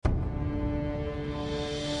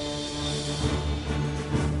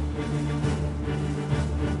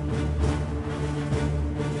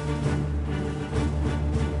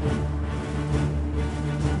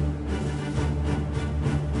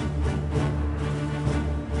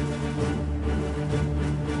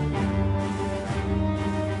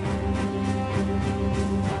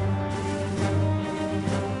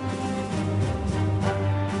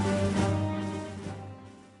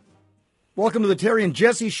Welcome to the Terry and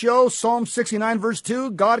Jesse Show. Psalm 69, verse 2.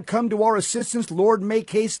 God, come to our assistance. Lord, make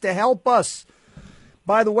haste to help us.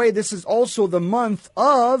 By the way, this is also the month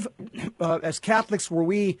of, as Catholics, where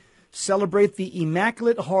we celebrate the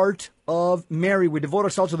Immaculate Heart of Mary. We devote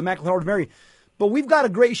ourselves to the Immaculate Heart of Mary. But we've got a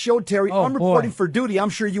great show, Terry. I'm reporting for duty. I'm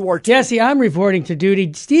sure you are too. Jesse, I'm reporting to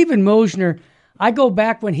duty. Stephen Mosher, I go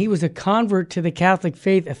back when he was a convert to the Catholic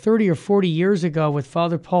faith 30 or 40 years ago with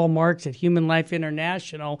Father Paul Marks at Human Life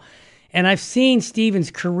International. And I've seen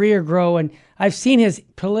Stephen's career grow, and I've seen his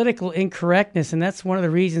political incorrectness, and that's one of the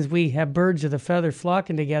reasons we have birds of the feather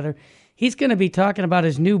flocking together. He's going to be talking about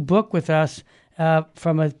his new book with us,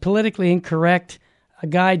 From a Politically Incorrect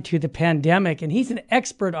Guide to the Pandemic. And he's an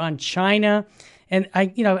expert on China. And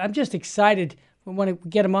I'm just excited. When we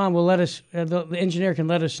get him on, we'll let us. The engineer can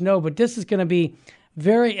let us know. But this is going to be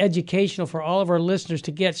very educational for all of our listeners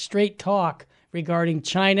to get straight talk regarding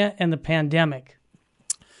China and the pandemic.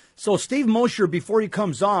 So Steve Mosher, before he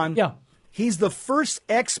comes on, he's the first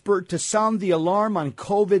expert to sound the alarm on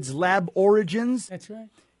COVID's lab origins. That's right.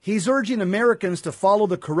 He's urging Americans to follow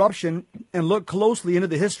the corruption and look closely into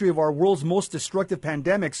the history of our world's most destructive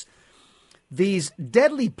pandemics. These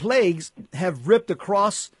deadly plagues have ripped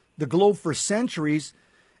across the globe for centuries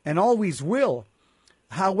and always will.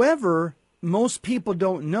 However, most people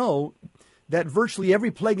don't know that virtually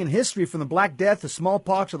every plague in history, from the Black Death, the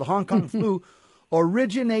smallpox, or the Hong Kong flu,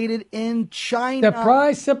 originated in China.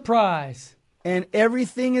 Surprise, surprise. And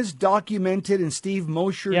everything is documented in Steve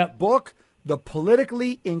Mosher's book, The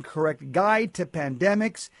Politically Incorrect Guide to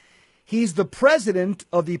Pandemics. He's the president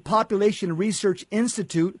of the Population Research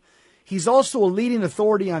Institute. He's also a leading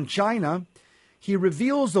authority on China. He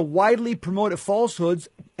reveals the widely promoted falsehoods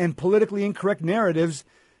and politically incorrect narratives,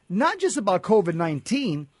 not just about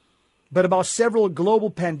COVID-19, but about several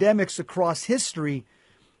global pandemics across history.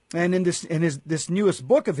 And in this newest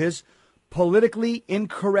book of his, Politically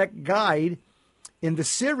Incorrect Guide, in the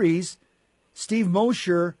series, Steve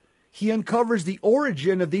Mosher, he uncovers the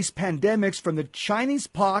origin of these pandemics, from the Chinese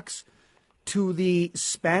pox to the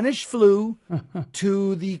Spanish flu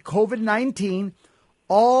to the COVID-19,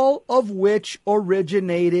 all of which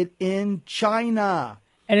originated in China.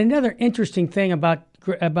 And another interesting thing about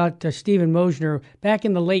Stephen Mosher, back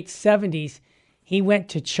in the late 70s, he went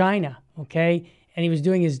to China, okay? And he was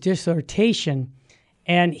doing his dissertation,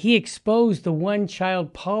 and he exposed the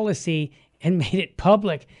one-child policy and made it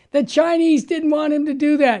public. The Chinese didn't want him to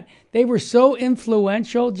do that. They were so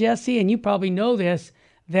influential, Jesse, and you probably know this,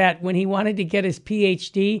 that when he wanted to get his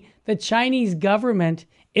PhD, the Chinese government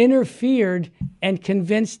interfered and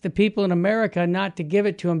convinced the people in America not to give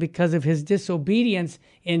it to him because of his disobedience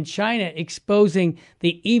in China, exposing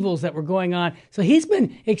the evils that were going on. So he's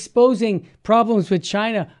been exposing problems with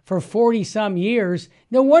China for 40-some years.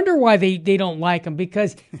 No wonder why they don't like him,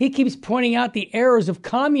 because he keeps pointing out the errors of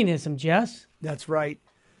communism, Jess. That's right.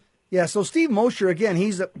 Yeah, so Steve Mosher, again,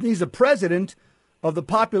 he's the president of the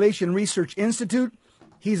Population Research Institute.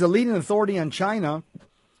 He's a leading authority on China.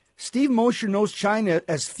 Steve Mosher knows China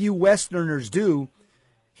as few Westerners do.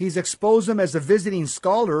 He's exposed them as a visiting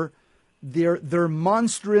scholar, their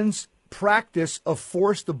monstrous practice of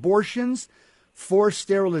forced abortions, forced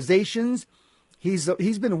sterilizations. He's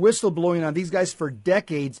been whistleblowing on these guys for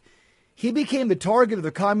decades. He became the target of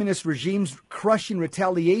the communist regime's crushing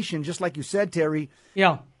retaliation, just like you said, Terry.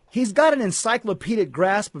 Yeah. He's got an encyclopedic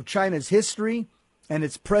grasp of China's history and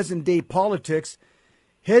its present-day politics.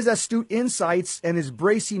 His astute insights and his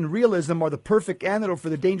bracing realism are the perfect antidote for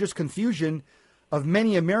the dangerous confusion of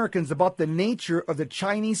many Americans about the nature of the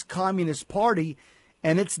Chinese Communist Party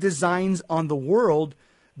and its designs on the world.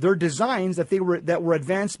 Their designs that were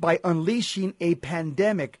advanced by unleashing a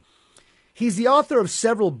pandemic. He's the author of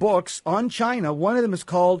several books on China. One of them is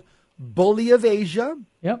called Bully of Asia,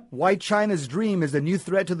 Why China's Dream is a New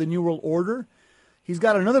Threat to the New World Order. He's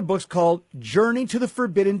got another book called Journey to the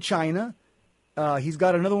Forbidden China. He's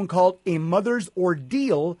got another one called A Mother's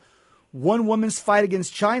Ordeal, One Woman's Fight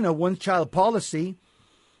Against China, One Child Policy.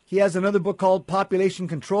 He has another book called Population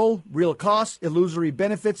Control, Real Costs, Illusory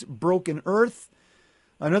Benefits, Broken Earth.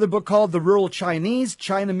 Another book called The Rural Chinese,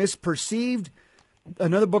 China Misperceived.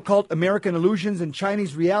 Another book called American Illusions and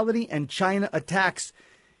Chinese Reality and China Attacks.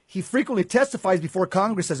 He frequently testifies before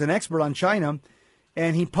Congress as an expert on China,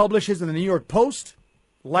 and he publishes in the New York Post,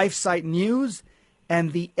 LifeSite News,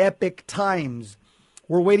 and the Epic Times.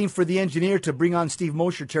 We're waiting for the engineer to bring on Steve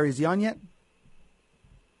Mosher. Terry, is he on yet?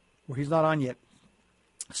 Well, he's not on yet.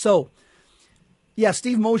 So, yeah,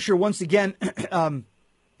 Steve Mosher, once again,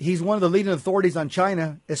 he's one of the leading authorities on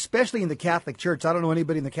China, especially in the Catholic Church. I don't know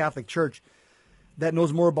anybody in the Catholic Church that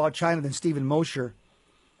knows more about China than Stephen Mosher.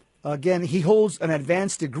 Again, he holds an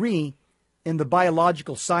advanced degree in the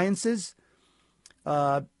biological sciences.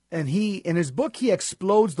 And in his book, he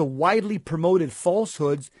explodes the widely promoted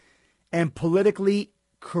falsehoods and politically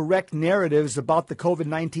correct narratives about the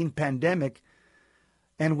COVID-19 pandemic.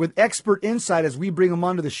 And with expert insight, as we bring him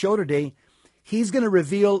onto the show today, he's going to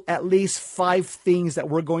reveal at least 5 things that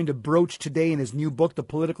we're going to broach today in his new book, The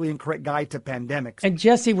Politically Incorrect Guide to Pandemics. And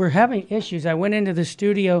Jesse, we're having issues. I went into the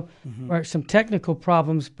studio for some technical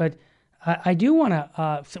problems, but I do want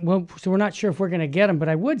to, so we're not sure if we're going to get him, but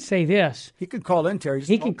I would say this. He could call in, Terry.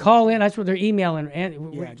 He can call in. That's what they're emailing.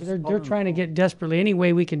 And they're trying to get desperately any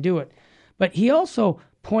way we can do it. But he also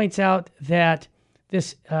points out that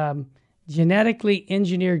this genetically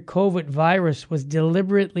engineered COVID virus was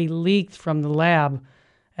deliberately leaked from the lab.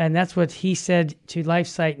 And that's what he said to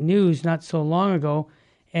LifeSite News not so long ago.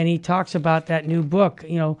 And he talks about that new book,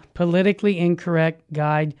 Politically Incorrect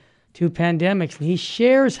Guide to Pandemics. And he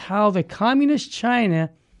shares how the communist China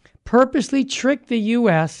purposely tricked the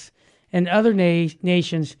U.S. and other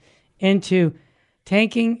nations into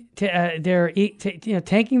tanking their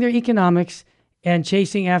economics and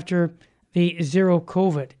chasing after the zero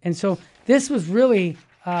COVID. And so this was really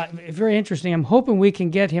very interesting. I'm hoping we can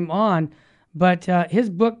get him on. But his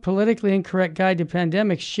book, Politically Incorrect Guide to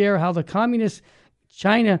Pandemics, share how the communist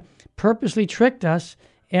China purposely tricked us.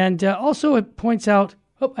 And also it points out,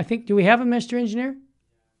 do we have a Mr. Engineer?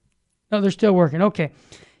 No, they're still working. Okay.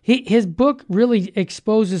 His book really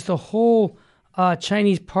exposes the whole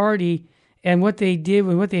Chinese party and what they did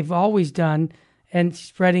and what they've always done and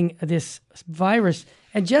spreading this virus.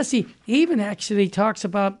 And Jesse even actually talks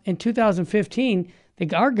about in 2015,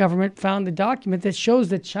 our government found the document that shows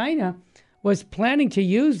that China was planning to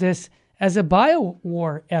use this as a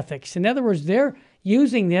biowar ethics. In other words, they're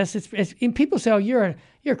using this. And people say, "Oh, you're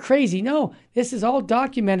crazy." No, this is all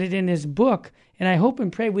documented in his book, and I hope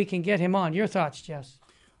and pray we can get him on. Your thoughts, Jess?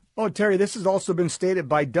 Oh, Terry, this has also been stated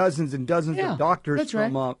by dozens and dozens of doctors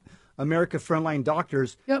from America Frontline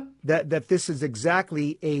Doctors that this is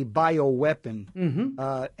exactly a bioweapon.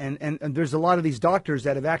 And there's a lot of these doctors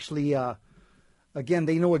that have actually, again,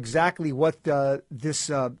 they know exactly what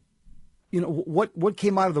this, what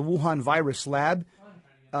came out of the Wuhan virus lab.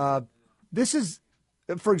 This is,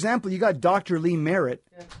 for example, you got Dr. Lee Merritt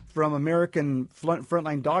from American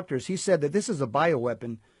Frontline Doctors. He said that this is a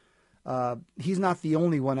bioweapon. He's not the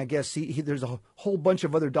only one, I guess. There's a whole bunch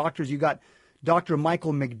of other doctors. You got Dr.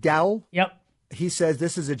 Michael McDowell. He says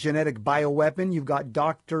this is a genetic bioweapon. You've got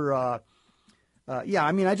Dr. I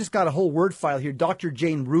just got a whole word file here. Dr.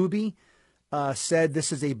 Jane Ruby said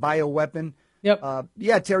this is a bioweapon.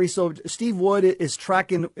 Terry, so Steve Wood is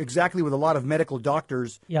tracking exactly with a lot of medical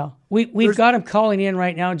doctors. We've got him calling in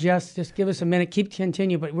right now, Jess. Just give us a minute.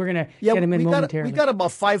 Continue, but we're going to get him in momentarily. We've got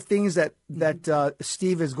about 5 things that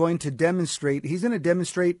Steve is going to demonstrate. He's going to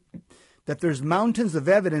demonstrate that there's mountains of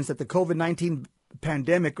evidence that the COVID-19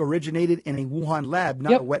 pandemic originated in a Wuhan lab,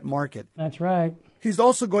 not a wet market. That's right. He's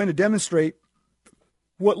also going to demonstrate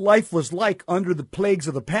what life was like under the plagues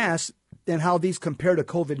of the past and how these compare to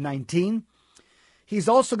COVID-19. He's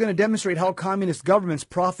also going to demonstrate how communist governments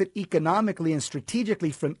profit economically and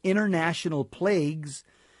strategically from international plagues.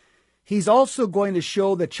 He's also going to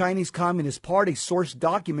show the Chinese Communist Party sourced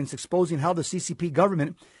documents exposing how the CCP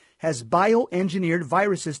government has bioengineered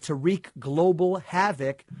viruses to wreak global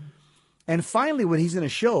havoc. And finally, what he's going to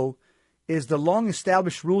show is the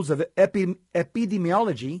long-established rules of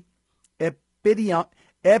epidemiology.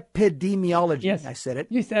 Yes, I said it.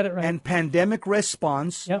 You said it right. And pandemic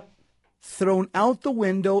response thrown out the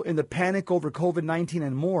window in the panic over COVID-19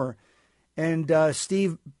 and more. And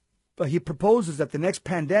Steve, he proposes that the next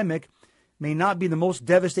pandemic may not be the most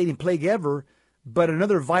devastating plague ever, but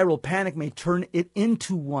another viral panic may turn it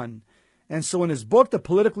into one. And so in his book, The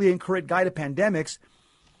Politically Incorrect Guide to Pandemics,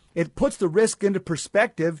 it puts the risk into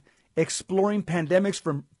perspective, exploring pandemics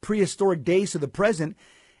from prehistoric days to the present,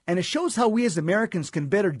 and it shows how we as Americans can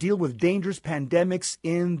better deal with dangerous pandemics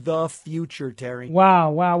in the future, Terry.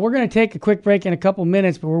 Wow. We're going to take a quick break in a couple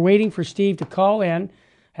minutes, but we're waiting for Steve to call in.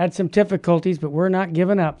 Had some difficulties, but we're not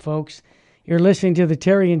giving up, folks. You're listening to the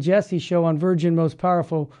Terry and Jesse Show on Virgin Most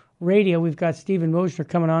Powerful Radio. We've got Stephen Mosher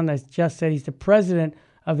coming on. As Jess said, he's the president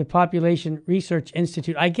of the Population Research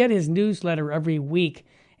Institute. I get his newsletter every week,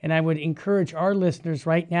 and I would encourage our listeners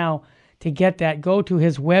right now to get that. Go to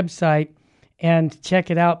his website and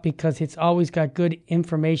check it out because it's always got good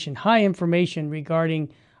information, high information regarding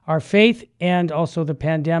our faith and also the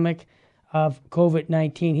pandemic of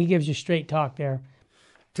COVID-19. He gives you straight talk there.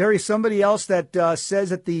 Terry, somebody else that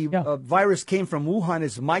says that the virus came from Wuhan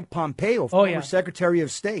is Mike Pompeo, former Secretary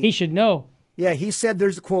of State. He should know. Yeah, he said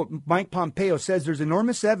there's a quote, Mike Pompeo says there's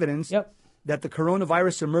enormous evidence that the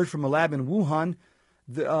coronavirus emerged from a lab in Wuhan.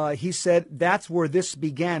 He said that's where this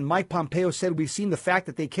began. Mike Pompeo said, we've seen the fact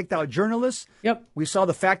that they kicked out journalists. Yep. We saw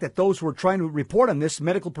the fact that those who were trying to report on this,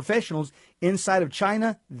 medical professionals inside of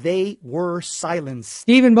China, they were silenced.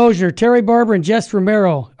 Stephen Mosher, Terry Barber, and Jess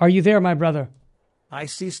Romero. Are you there, my brother? I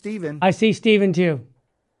see Stephen. I see Stephen, too.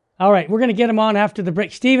 All right, we're going to get him on after the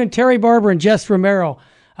break. Stephen, Terry Barber, and Jess Romero.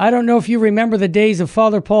 I don't know if you remember the days of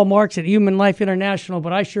Father Paul Marks at Human Life International,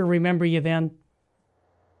 but I sure remember you then.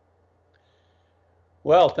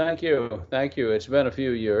 Well, thank you. Thank you. It's been a few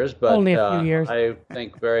years, but only a few years. I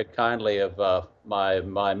think very kindly of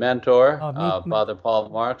my mentor, Father Paul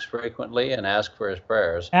Marks, frequently, and ask for his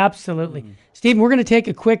prayers. Absolutely. Stephen, we're going to take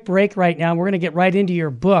a quick break right now. We're going to get right into your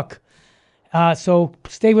book. So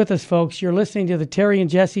stay with us, folks. You're listening to the Terry and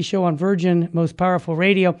Jesse Show on Virgin Most Powerful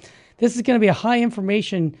Radio. This is going to be a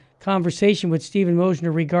high-information conversation with Stephen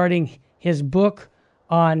Mosher regarding his book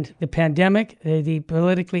on the pandemic, the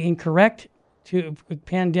politically incorrect to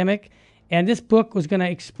pandemic, and this book was going to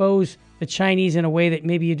expose the Chinese in a way that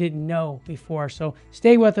maybe you didn't know before. So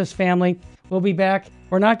stay with us, family. We'll be back.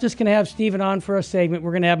 We're not just going to have Stephen on for a segment.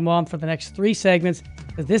 We're going to have him on for the next 3 segments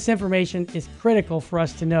because this information is critical for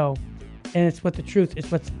us to know, and it's what the truth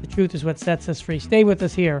is. What the truth is what sets us free. Stay with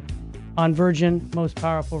us here on Virgin Most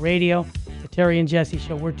Powerful Radio, the Terry and Jesse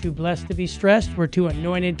Show. We're too blessed to be stressed. We're too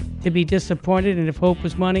anointed to be disappointed. And if hope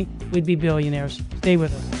was money, we'd be billionaires. Stay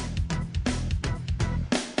with us.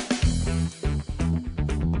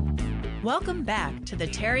 Welcome back to the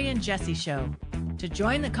Terry and Jesse Show. To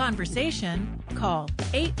join the conversation, call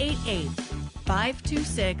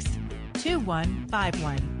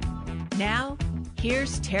 888-526-2151. Now,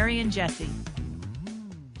 here's Terry and Jesse.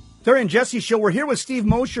 Terry and Jesse Show. We're here with Steve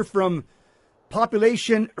Mosher from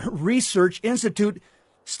Population Research Institute.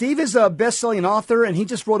 Steve is a best-selling author, and he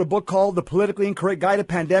just wrote a book called The Politically Incorrect Guide to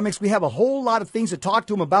Pandemics. We have a whole lot of things to talk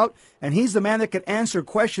to him about, and he's the man that can answer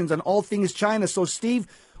questions on all things China. So, Steve,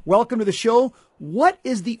 welcome to the show. What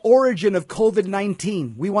is the origin of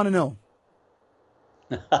COVID-19? We want to know.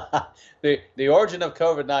 The origin of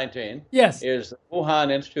COVID-19 is the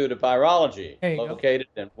Wuhan Institute of Virology, located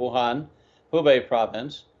in Wuhan, Hubei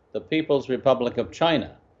province, the People's Republic of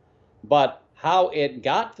China. But how it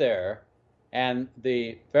got there and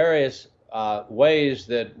the various ways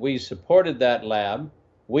that we supported that lab,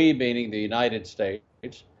 we meaning the United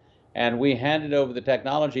States, and we handed over the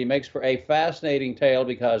technology, makes for a fascinating tale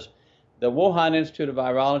because the Wuhan Institute of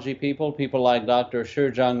Virology people like Dr.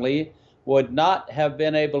 Shizhong Li, would not have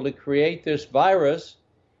been able to create this virus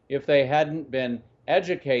if they hadn't been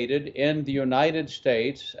educated in the United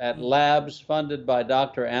States at labs funded by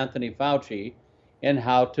Dr. Anthony Fauci in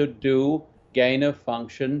how to do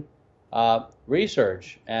gain-of-function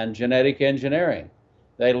research and genetic engineering.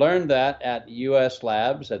 They learned that at U.S.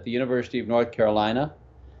 labs at the University of North Carolina,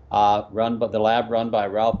 the lab run by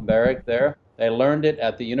Ralph Barrick there. They learned it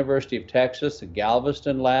at the University of Texas, the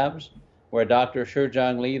Galveston labs, where Dr.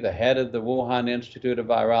 Shizhong Li, the head of the Wuhan Institute of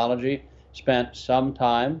Virology, spent some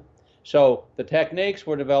time. So the techniques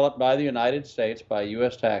were developed by the United States, by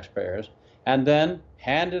U.S. taxpayers, and then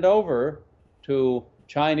handed over to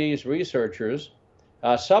Chinese researchers,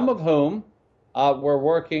 some of whom were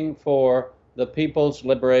working for the People's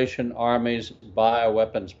Liberation Army's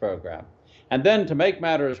bioweapons program. And then to make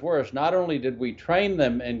matters worse, not only did we train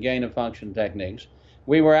them in gain-of-function techniques,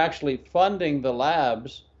 we were actually funding the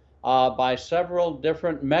labs by several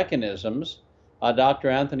different mechanisms. Dr.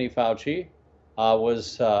 Anthony Fauci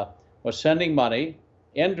was sending money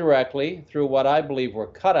indirectly through what I believe were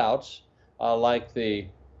cutouts, like the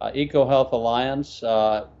EcoHealth Alliance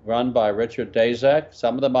run by Richard Daszak.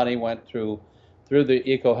 Some of the money went through the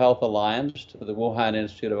EcoHealth Alliance to the Wuhan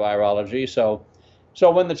Institute of Virology.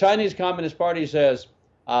 So when the Chinese Communist Party says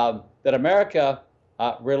that America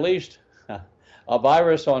released a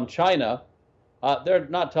virus on China, they're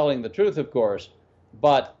not telling the truth, of course,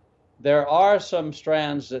 but there are some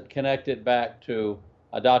strands that connect it back to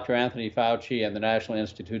Dr. Anthony Fauci and the National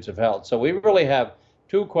Institutes of Health. So we really have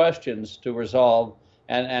 2 questions to resolve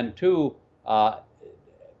and 2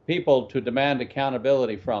 people to demand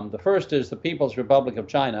accountability from. The first is the People's Republic of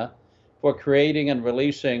China for creating and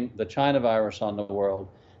releasing the China virus on the world.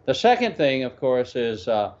 The second thing, of course, is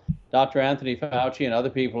Dr. Anthony Fauci and other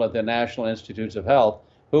people at the National Institutes of Health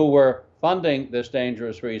who were funding this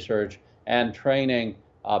dangerous research and training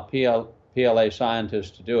PLA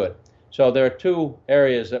scientists to do it. So there are 2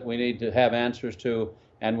 areas that we need to have answers to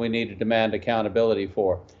and we need to demand accountability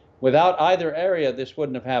for. Without either area, this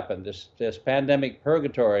wouldn't have happened. This pandemic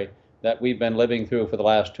purgatory that we've been living through for the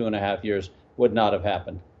last 2.5 years would not have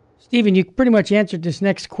happened. Stephen, you pretty much answered this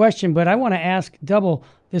next question, but I want to ask double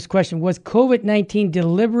this question. Was COVID-19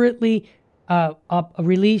 deliberately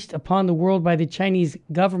released upon the world by the Chinese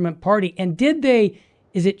government party? And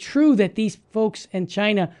is it true that these folks in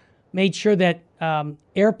China made sure that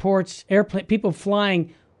people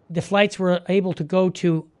flying, the flights were able to go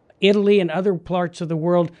to Italy and other parts of the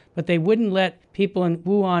world, but they wouldn't let people in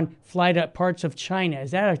Wuhan fly to parts of China?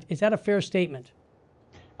 Is that a fair statement?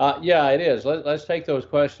 Yeah, it is. Let's take those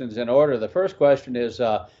questions in order. The first question is,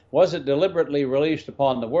 was it deliberately released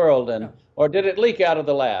upon the world, or did it leak out of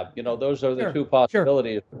the lab? Those are the two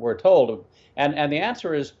possibilities we're told. And the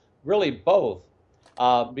answer is really both,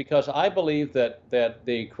 because I believe that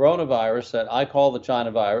the coronavirus that I call the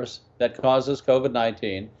China virus that causes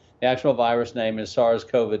COVID-19, the actual virus name is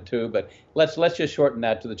SARS-CoV-2, but let's just shorten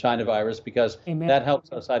that to the China virus because that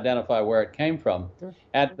helps us identify where it came from. Sure.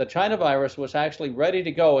 And the China virus was actually ready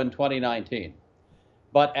to go in 2019.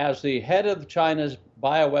 But as the head of China's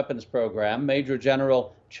bioweapons program, Major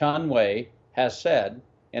General Chen Wei, has said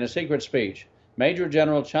in a secret speech, Major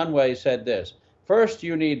General Chen Wei said this: first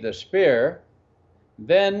you need the spear,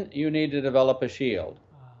 then you need to develop a shield.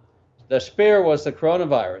 The spear was the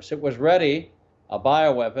coronavirus. It was ready, a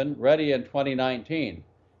bioweapon, ready in 2019.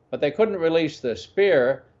 But they couldn't release the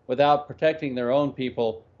spear without protecting their own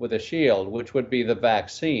people with a shield, which would be the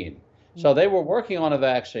vaccine. So they were working on a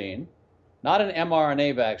vaccine, not an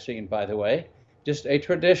mRNA vaccine, by the way, just a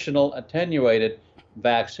traditional attenuated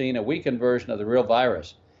vaccine, a weakened version of the real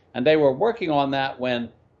virus. And they were working on that when,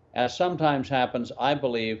 as sometimes happens, I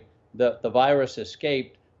believe, the virus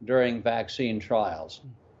escaped during vaccine trials,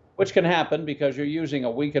 which can happen because you're using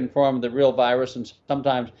a weakened form of the real virus, and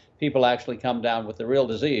sometimes people actually come down with the real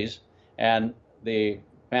disease, and the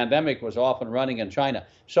pandemic was often running in China.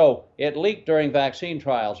 So it leaked during vaccine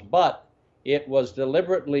trials, but it was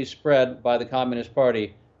deliberately spread by the Communist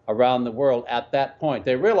Party around the world at that point.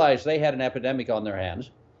 They realized they had an epidemic on their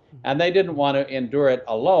hands, and they didn't want to endure it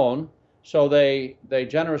alone, so they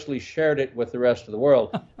generously shared it with the rest of the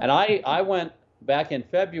world. And I went back in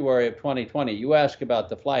February of 2020. You asked about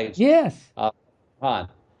the flights. Yes. Han,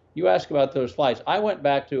 you asked about those flights. I went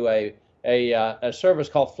back to a service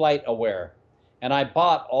called FlightAware, and I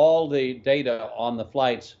bought all the data on the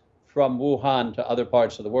flights from Wuhan to other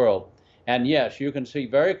parts of the world. And yes, you can see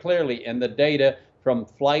very clearly in the data from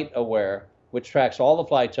FlightAware, which tracks all the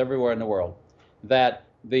flights everywhere in the world, that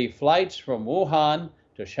the flights from Wuhan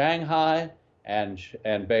to Shanghai and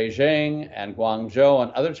Beijing and Guangzhou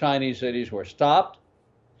and other Chinese cities were stopped,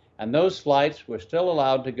 and those flights were still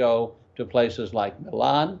allowed to go to places like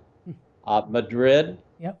Milan, Madrid,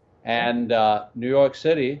 and New York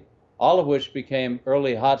City, all of which became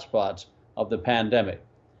early hotspots of the pandemic.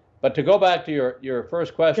 But to go back to your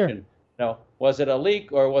first question, was it a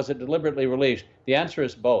leak or was it deliberately released? The answer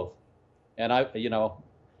is both. And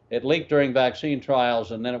it leaked during vaccine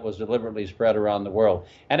trials, and then it was deliberately spread around the world.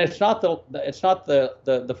 And it's not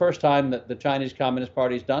the first time that the Chinese Communist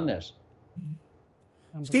Party's done this.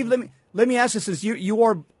 Steve, let me ask you, since you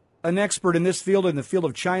are an expert in this field, in the field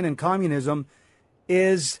of China and communism,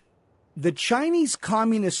 is the Chinese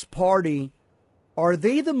Communist Party, are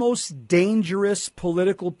they the most dangerous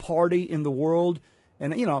political party in the world?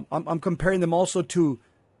 And I'm comparing them also to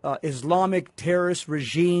Islamic terrorist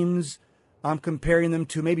regimes. I'm comparing them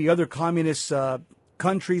to maybe other communist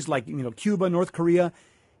countries like Cuba, North Korea.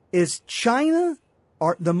 Is China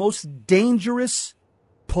the most dangerous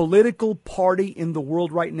political party in the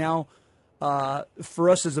world right now for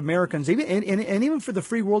us as Americans, and even for the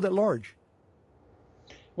free world at large?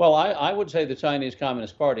 Well, I would say the Chinese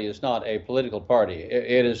Communist Party is not a political party.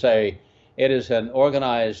 It is an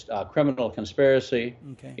organized criminal conspiracy.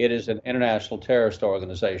 Okay. It is an international terrorist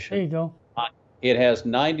organization. There you go. It has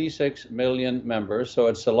 96 million members, so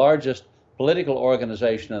it's the largest political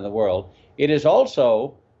organization in the world. It is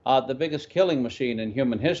also the biggest killing machine in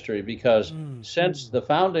human history because since the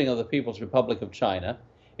founding of the People's Republic of China,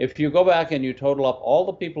 if you go back and you total up all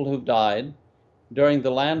the people who've died during the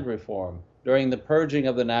land reform, during the purging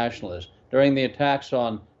of the nationalists, during the attacks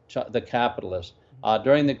on the capitalists,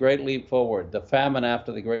 during the Great Leap Forward, the famine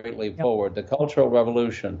after the Great Leap Forward, the Cultural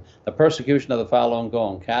Revolution, the persecution of the Falun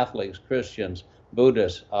Gong, Catholics, Christians,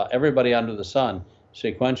 Buddhists, everybody under the sun,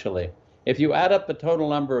 sequentially. If you add up the total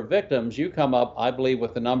number of victims, you come up, I believe,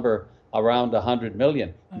 with the number around 100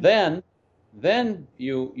 million. Then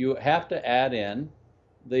you have to add in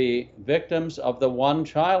the victims of the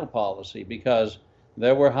one-child policy, because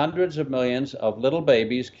there were hundreds of millions of little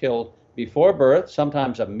babies killed before birth,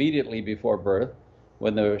 sometimes immediately before birth,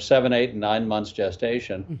 when they were 7, 8, and 9 months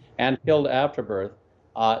gestation, and killed after birth.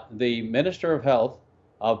 The Minister of Health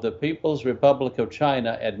of the People's Republic of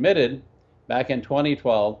China admitted back in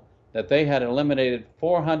 2012 that they had eliminated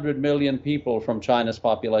 400 million people from China's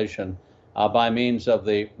population by means of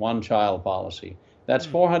the one-child policy. That's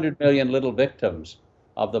 400 million little victims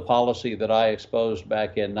of the policy that I exposed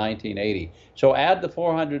back in 1980. So add the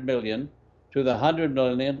 400 million to the 100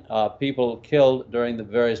 million people killed during the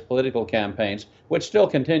various political campaigns, which still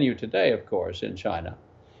continue today, of course, in China.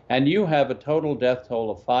 And you have a total death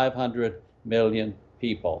toll of 500 million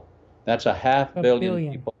people. That's a half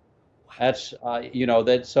billion people. That's,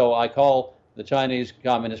 so I call the Chinese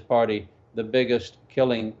Communist Party the biggest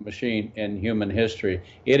killing machine in human history.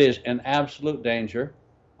 It is an absolute danger,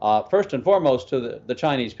 first and foremost to the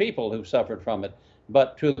Chinese people who suffered from it,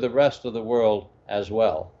 but to the rest of the world as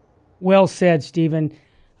well. Well said, Stephen.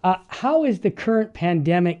 How is the current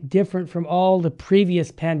pandemic different from all the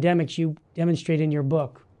previous pandemics you demonstrate in your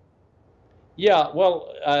book? Yeah,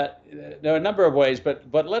 well, there are a number of ways, but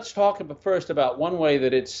let's talk first about one way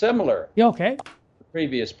that it's similar to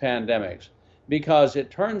previous pandemics, because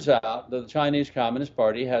it turns out that the Chinese Communist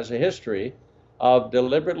Party has a history of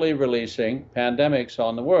deliberately releasing pandemics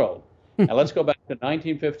on the world. Now, let's go back to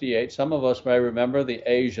 1958. Some of us may remember the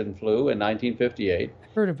Asian flu in 1958.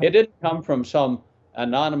 It didn't come from some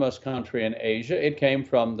anonymous country in Asia. It came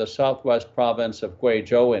from the southwest province of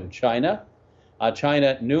Guizhou in China.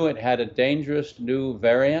 China knew it had a dangerous new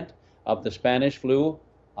variant of the Spanish flu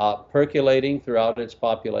percolating throughout its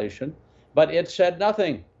population, but it said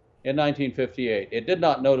nothing in 1958. It did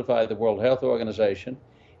not notify the World Health Organization.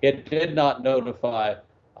 It did not notify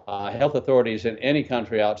health authorities in any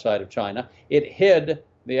country outside of China. It hid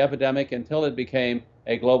the epidemic until it became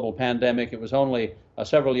a global pandemic. It was only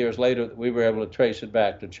several years later that we were able to trace it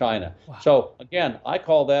back to China. Wow. So again, I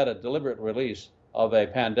call that a deliberate release of a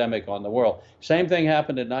pandemic on the world. Same thing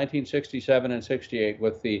happened in 1967 and 68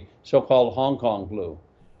 with the so-called Hong Kong flu.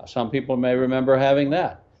 Some people may remember having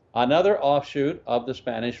that. Another offshoot of the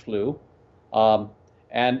Spanish flu,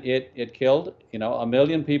 and it killed, 1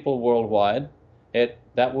 million people worldwide.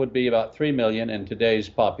 That would be about 3 million in today's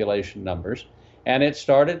population numbers. And it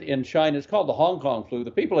started in China. It's called the Hong Kong flu.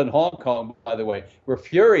 The people in Hong Kong, by the way, were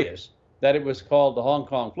furious that it was called the Hong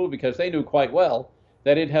Kong flu because they knew quite well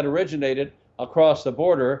that it had originated across the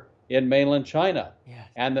border in mainland China,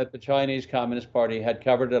 and that the Chinese Communist Party had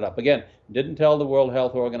covered it up. Again, didn't tell the World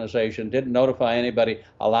Health Organization, didn't notify anybody,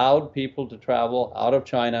 allowed people to travel out of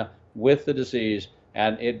China with the disease,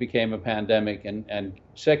 and it became a pandemic and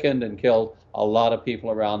sickened and killed a lot of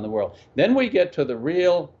people around the world. Then we get to the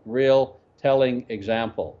real telling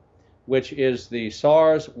example, which is the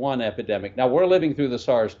SARS-1 epidemic. Now, we're living through the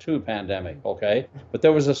SARS-2 pandemic, okay? But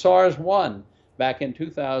there was a SARS-1 back in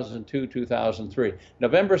 2002, 2003.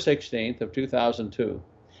 November 16th of 2002,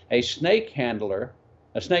 a snake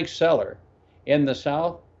seller in the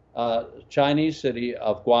South Chinese city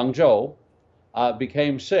of Guangzhou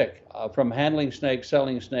became sick from handling snakes,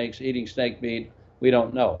 selling snakes, eating snake meat. We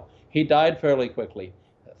don't know. He died fairly quickly.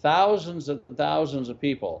 Thousands and thousands of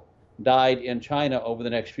people died in China over the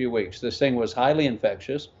next few weeks. This thing was highly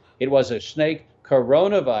infectious. It was a snake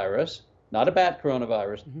coronavirus, not a bat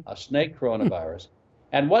coronavirus, a snake coronavirus.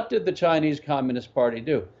 And what did the Chinese Communist Party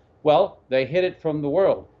do? Well, they hid it from the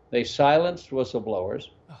world. They silenced whistleblowers.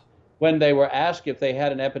 When they were asked if they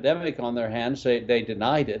had an epidemic on their hands, they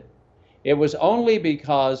denied it. It was only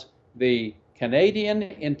because the Canadian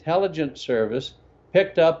Intelligence Service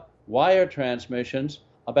picked up wire transmissions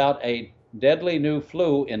about a deadly new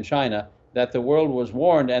flu in China that the world was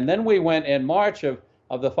warned. And then we went in March of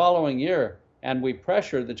the following year and we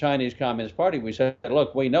pressured the Chinese Communist Party. We said,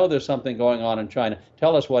 look, we know there's something going on in China.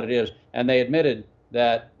 Tell us what it is. And they admitted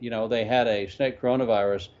that, they had a snake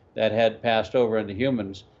coronavirus that had passed over into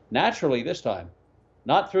humans naturally this time.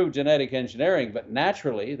 Not through genetic engineering, but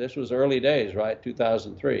naturally. This was early days, right?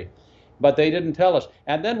 2003. But they didn't tell us.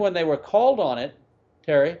 And then when they were called on it,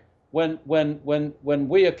 Terry, when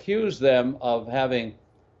we accused them of having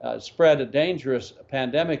spread a dangerous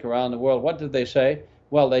pandemic around the world, what did they say?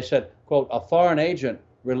 Well, they said, quote, a foreign agent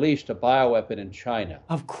released a bioweapon in China.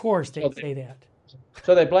 Of course they'd say that.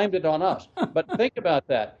 So they blamed it on us. But think about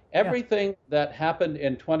that. Everything that happened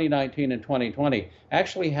in 2019 and 2020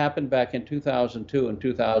 actually happened back in 2002 and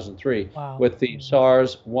 2003 with the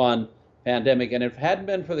SARS-1 pandemic. And if it hadn't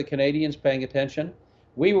been for the Canadians paying attention,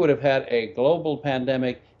 we would have had a global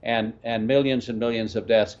pandemic and millions and millions of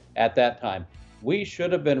deaths at that time. We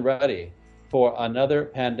should have been ready for another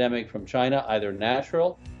pandemic from China, either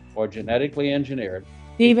natural or genetically engineered,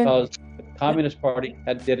 because the Communist Party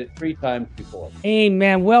did it 3 times before.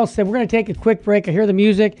 Amen. Well said. We're going to take a quick break. I hear the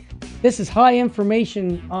music. This is High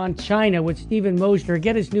Information on China with Stephen Mosher.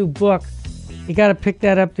 Get his new book. You got to pick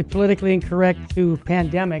that up, The Politically Incorrect to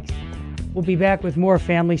Pandemics. We'll be back with more,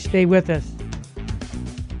 family. Stay with us.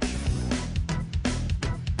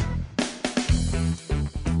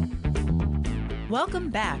 Welcome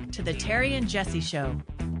back to the Terry and Jesse Show.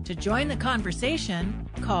 To join the conversation,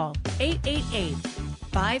 call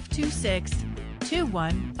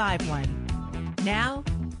 888-526-2151. Now,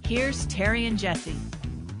 here's Terry and Jesse.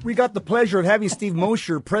 We got the pleasure of having Steve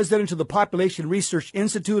Mosher, president of the Population Research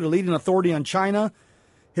Institute, a leading authority on China.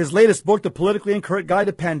 His latest book, The Politically Incorrect Guide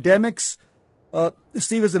to Pandemics.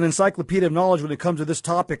 Steve is an encyclopedia of knowledge when it comes to this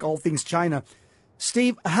topic, all things China.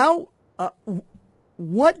 Steve,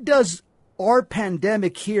 what does our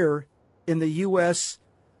pandemic here in the U.S.,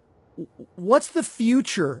 what's the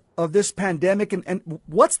future of this pandemic, and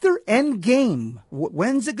what's their end game?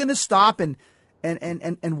 When's it going to stop, and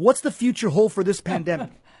what's the future hold for this pandemic?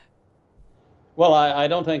 Well, I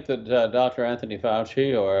don't think that Dr. Anthony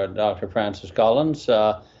Fauci or Dr. Francis Collins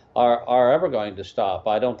are ever going to stop.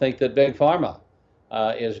 I don't think that Big Pharma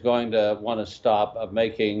is going to want to stop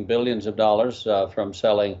making billions of dollars from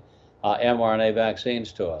selling mRNA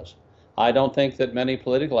vaccines to us. I don't think that many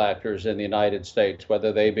political actors in the United States,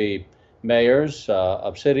 whether they be mayors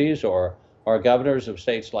of cities or governors of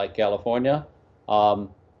states like California,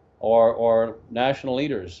 or national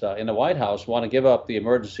leaders in the White House, want to give up the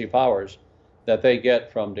emergency powers that they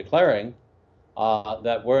get from declaring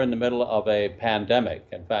that we're in the middle of a pandemic.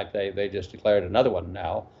 In fact, they just declared another one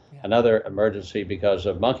now, another emergency because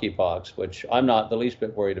of monkeypox, which I'm not the least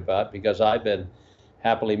bit worried about because I've been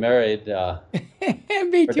happily married.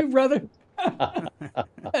 Me too, brother.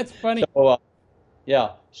 That's funny. So,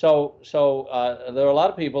 So there are a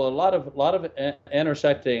lot of people, a lot of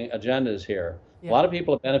intersecting agendas here. Yeah. A lot of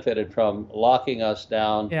people have benefited from locking us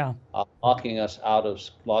down, locking our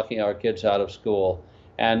kids out of school,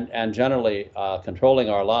 and generally controlling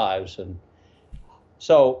our lives. And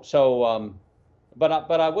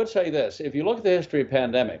but I would say this: if you look at the history of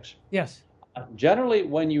pandemics, yes. Generally,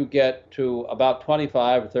 when you get to about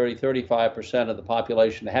 25 or 35% of the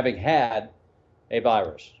population having had a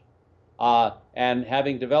virus and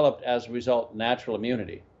having developed, as a result, natural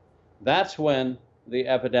immunity, that's when the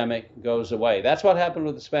epidemic goes away. That's what happened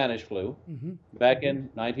with the Spanish flu back in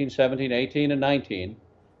 1917, 18, and 19.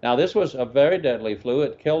 Now, this was a very deadly flu.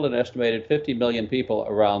 It killed an estimated 50 million people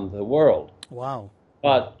around the world. Wow.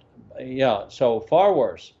 But, so far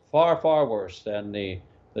worse than the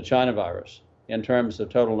China virus in terms of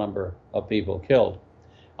total number of people killed.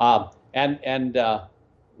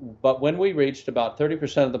 But when we reached about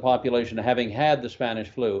 30% of the population having had the Spanish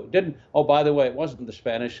flu, by the way, it wasn't the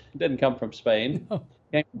Spanish, it didn't come from Spain, no.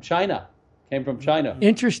 It came from China.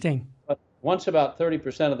 Interesting. But once about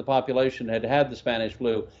 30% of the population had the Spanish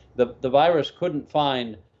flu, the virus couldn't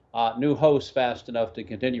find new hosts fast enough to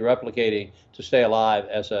continue replicating to stay alive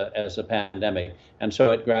as a pandemic, and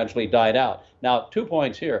so it gradually died out. Now, 2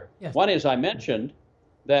 points here. Yes. One is I mentioned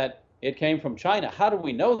that it came from China. How do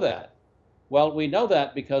we know that? Well, we know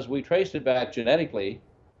that because we traced it back genetically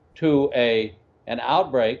to an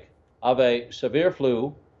outbreak of a severe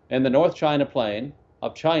flu in the North China Plain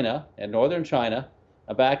of China and northern China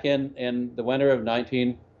back in the winter of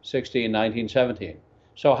 1916, 1917.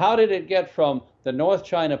 So how did it get from the North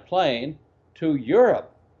China Plain to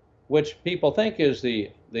Europe, which people think is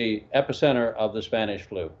the epicenter of the Spanish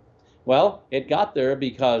flu? Well, it got there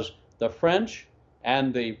because the French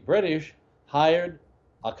and the British hired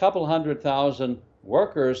a couple 100,000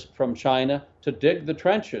 workers from China to dig the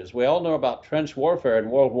trenches. We all know about trench warfare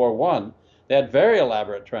in World War I. They had very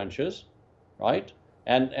elaborate trenches, right?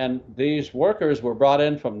 And these workers were brought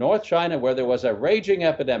in from North China, where there was a raging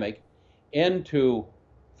epidemic, into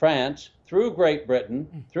France, through Great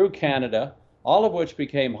Britain, through Canada, all of which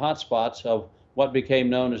became hotspots of what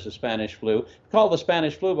became known as the Spanish flu. It's called the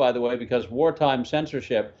Spanish flu, by the way, because wartime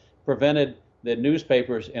censorship prevented the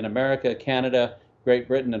newspapers in America, Canada, Great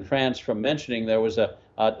Britain, and France from mentioning there was a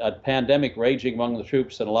pandemic raging among the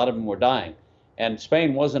troops, and a lot of them were dying. And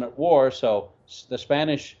Spain wasn't at war, so the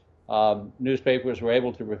Spanish newspapers were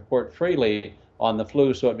able to report freely on the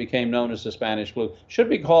flu, so it became known as the Spanish flu. Should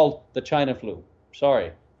be called the China flu.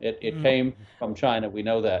 Sorry, it came from China. We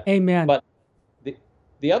know that. Amen. But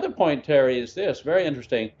the other point, Terry, is this, very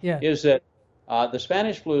interesting, is that the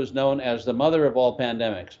Spanish flu is known as the mother of all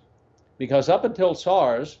pandemics, because up until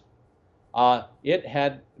SARS, it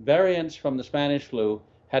had variants from the Spanish flu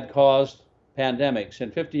had caused pandemics in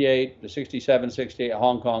 58, the 67, 68,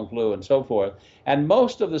 Hong Kong flu, and so forth. And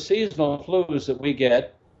most of the seasonal flus that we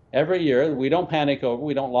get every year, we don't panic over,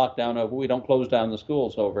 we don't lock down over, we don't close down the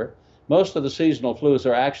schools over. Most of the seasonal flus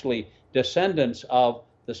are actually descendants of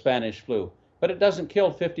the Spanish flu. But it doesn't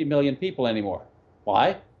kill 50 million people anymore.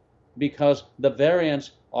 Why? because the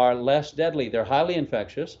variants are less deadly. They're highly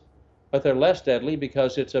infectious, but they're less deadly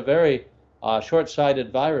because it's a very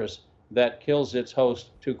short-sighted virus that kills its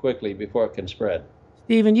host too quickly before it can spread.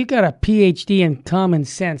 Stephen, you got a PhD in common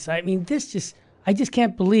sense. I mean, I just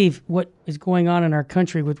can't believe what is going on in our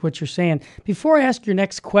country with what you're saying. Before I ask your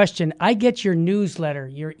next question, I get your newsletter,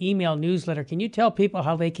 your email newsletter. Can you tell people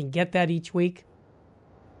how they can get that each week?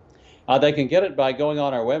 They can get it by going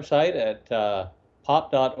on our website at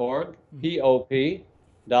pop.org, POP.org.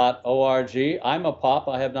 I'm a POP.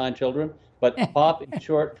 I have 9 children, but POP in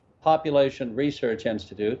short, Population Research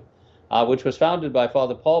Institute, which was founded by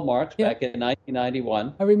Father Paul Marks back in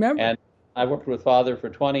 1991. I remember. And I worked with Father for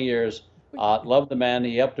 20 years. Loved the man.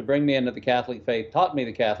 He helped to bring me into the Catholic faith, taught me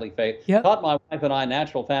the Catholic faith, taught my wife and I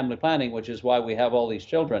natural family planning, which is why we have all these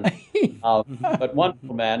children. But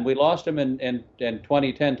wonderful man. We lost him in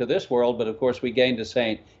 2010 to this world, but of course we gained a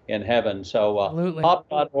saint in heaven. So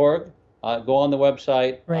pop.org, go on the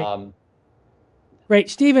website. Great.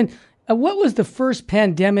 Stephen, what was the first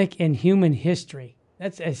pandemic in human history?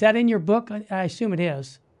 Is that in your book? I assume it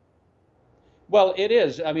is. Well, it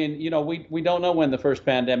is. I mean, we don't know when the first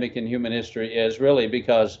pandemic in human history is really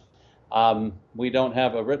because we don't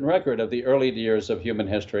have a written record of the early years of human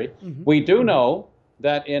history. Mm-hmm. We do know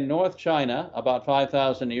that in North China, about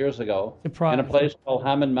 5,000 years ago, in a place called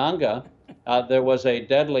Hamanmanga, there was a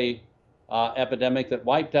deadly epidemic that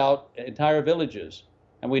wiped out entire villages.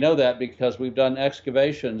 And we know that because we've done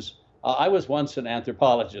excavations. I was once an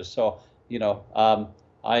anthropologist, so,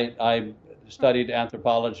 I studied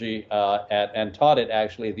anthropology and taught it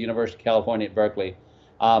actually at the University of California at Berkeley,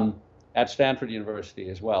 at Stanford University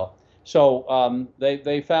as well. So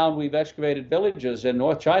they found we've excavated villages in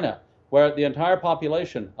North China where the entire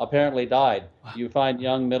population apparently died. Wow. You find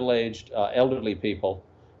young, middle-aged, elderly people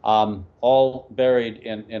all buried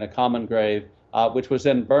in a common grave, which was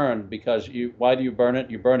then burned because why do you burn it?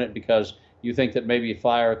 You burn it because you think that maybe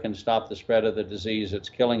fire can stop the spread of the disease. It's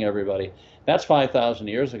killing everybody. That's 5,000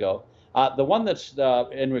 years ago. The one that's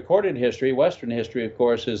in recorded history, Western history, of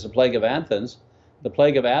course, is the Plague of Athens. The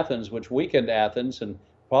Plague of Athens, which weakened Athens and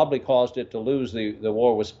probably caused it to lose the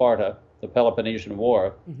war with Sparta, the Peloponnesian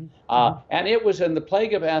War. Mm-hmm. And it was in the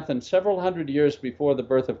Plague of Athens several hundred years before the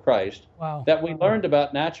birth of Christ that we learned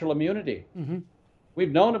about natural immunity. Mm-hmm.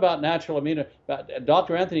 We've known about natural immunity.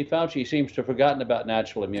 Dr. Anthony Fauci seems to have forgotten about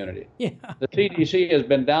natural immunity. Yeah. The CDC has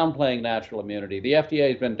been downplaying natural immunity. The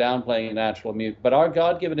FDA has been downplaying natural immunity. But our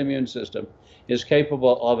God-given immune system is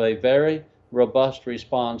capable of a very robust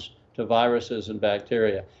response to viruses and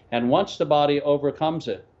bacteria. And once the body overcomes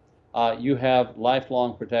it, you have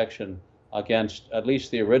lifelong protection against at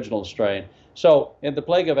least the original strain. So in the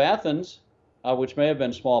Plague of Athens, which may have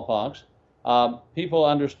been smallpox, people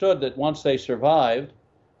understood that once they survived,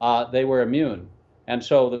 they were immune. And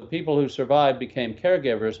so the people who survived became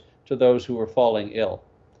caregivers to those who were falling ill.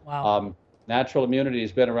 Wow. Natural immunity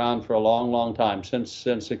has been around for a long, long time, since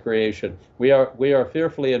the creation. We are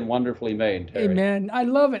fearfully and wonderfully made, Terry. Amen. I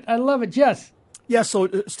love it. I love it. Jess. Yeah, so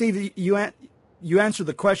Steve, you answered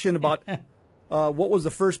the question about what was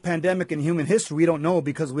the first pandemic in human history. We don't know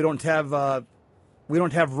because we don't have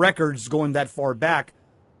records going that far back.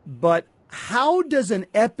 But how does an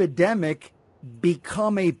epidemic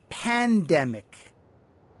become a pandemic?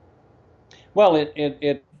 Well,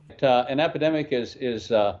 an epidemic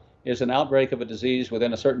is an outbreak of a disease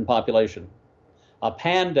within a certain population. A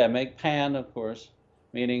pandemic, pan of course,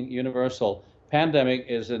 meaning universal. Pandemic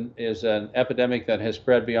is an epidemic that has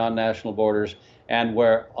spread beyond national borders and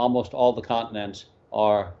where almost all the continents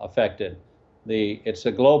are affected. It's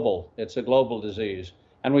a global disease.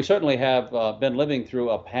 And we certainly have been living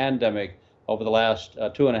through a pandemic over the last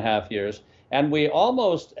 2.5 years. And we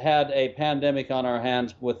almost had a pandemic on our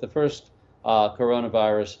hands with the first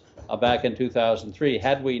coronavirus back in 2003,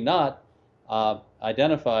 had we not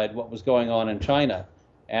identified what was going on in China.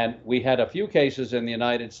 And we had a few cases in the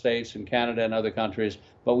United States and Canada and other countries,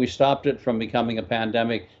 but we stopped it from becoming a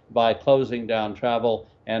pandemic by closing down travel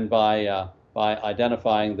and by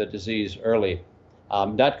identifying the disease early.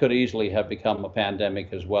 That could easily have become a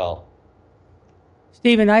pandemic as well.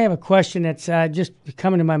 Stephen, I have a question that's just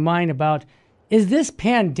coming to my mind about, is this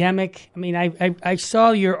pandemic, I mean, I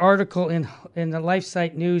saw your article in the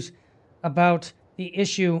LifeSite News about the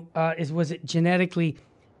issue, was it genetically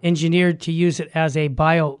engineered to use it as a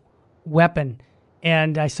bioweapon?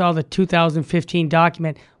 And I saw the 2015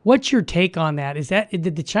 document. What's your take on that?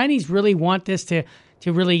 Did the Chinese really want this to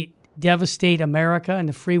really devastate America and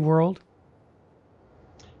the free world?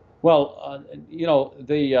 Well,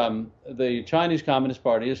 the Chinese Communist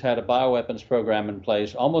Party has had a bioweapons program in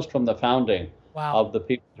place almost from the founding of the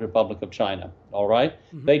People's Republic of China. All right?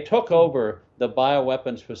 Mm-hmm. They took over the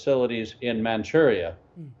bioweapons facilities in Manchuria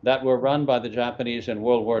that were run by the Japanese in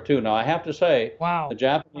World War II. Now, I have to say, the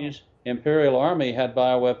Japanese Imperial Army had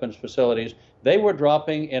bioweapons facilities. They were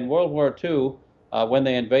dropping in World War II, when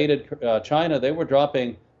they invaded China, they were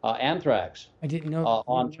dropping anthrax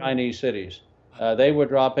on Chinese cities. They were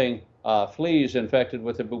dropping fleas infected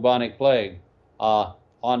with the bubonic plague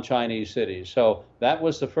on Chinese cities. So that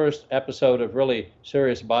was the first episode of really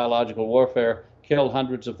serious biological warfare, killed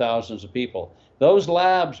hundreds of thousands of people. Those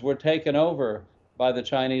labs were taken over by the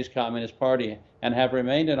Chinese Communist Party and have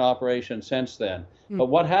remained in operation since then. But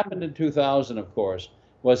what happened in 2000, of course,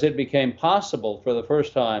 was it became possible for the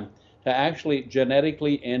first time to actually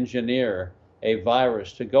genetically engineer a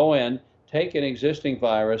virus, to go in, take an existing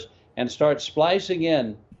virus, and start splicing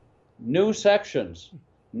in new sections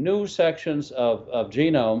of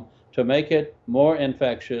genome to make it more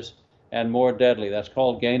infectious and more deadly. That's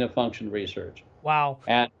called gain-of-function research. Wow.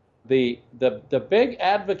 And the big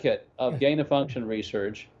advocate of gain-of-function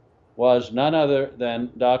research was none other than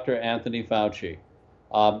Dr. Anthony Fauci.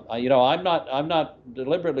 I'm not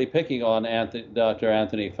deliberately picking on Dr.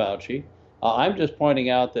 Anthony Fauci. I'm just pointing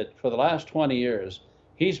out that for the last 20 years,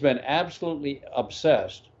 he's been absolutely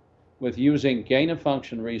obsessed with using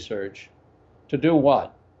gain-of-function research to do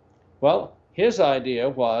what? Well, his idea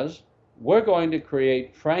was, we're going to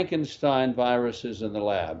create Frankenstein viruses in the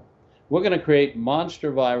lab. We're going to create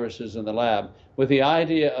monster viruses in the lab with the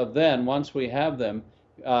idea of then, once we have them,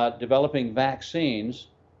 developing vaccines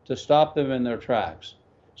to stop them in their tracks.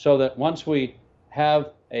 So that once we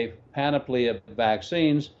have a panoply of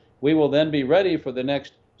vaccines, we will then be ready for the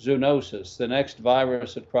next zoonosis, the next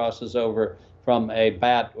virus that crosses over from a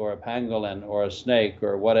bat or a pangolin or a snake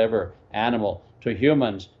or whatever animal to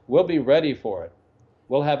humans. We'll be ready for it.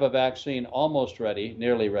 We'll have a vaccine almost ready,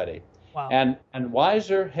 nearly ready. Wow. And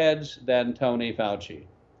wiser heads than Tony Fauci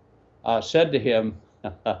said to him,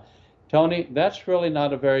 Tony, that's really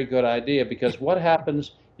not a very good idea, because what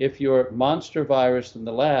happens if your monster virus in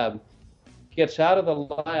the lab gets out of the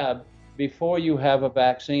lab before you have a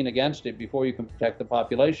vaccine against it, before you can protect the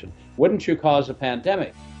population? Wouldn't you cause a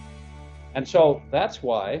pandemic? And so that's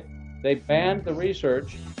why they banned the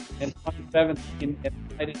research in 2017 in the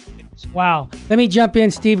United States. Wow. Let me jump in,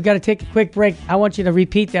 Steve. We've got to take a quick break. I want you to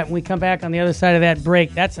repeat that when we come back on the other side of that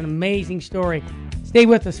break. That's an amazing story. Stay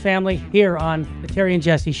with us, family, here on The Terry and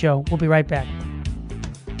Jesse Show. We'll be right back.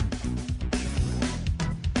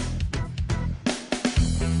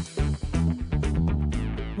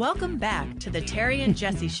 Welcome back to The Terry and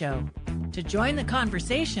Jesse Show. To join the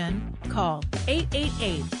conversation, call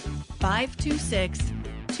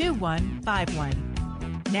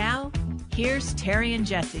 888-526-2151. Now, here's Terry and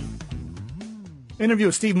Jesse. Interview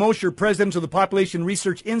with Steve Mosher, president of the Population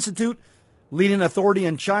Research Institute, leading authority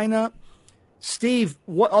in China. Steve,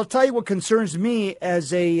 I'll tell you what concerns me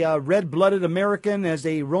as a red-blooded American, as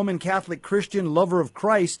a Roman Catholic Christian, lover of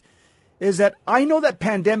Christ, is that I know that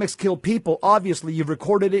pandemics kill people. Obviously, you've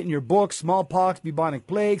recorded it in your book: smallpox, bubonic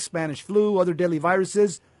plague, Spanish flu, other deadly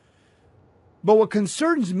viruses. But what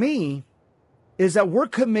concerns me is that we're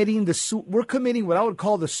committing what I would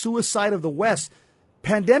call the suicide of the West.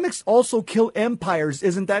 Pandemics also kill empires.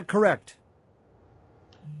 Isn't that correct?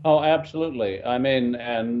 Oh, absolutely. I mean,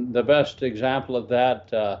 and the best example of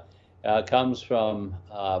that comes from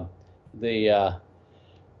the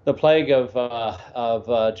plague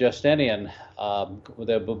of Justinian,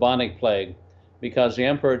 the bubonic plague, because the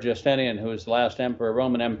Emperor Justinian, who was the last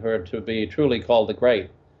Roman emperor to be truly called the Great,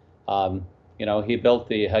 he built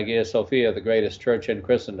the Hagia Sophia, the greatest church in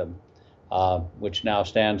Christendom, which now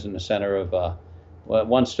stands in the center of,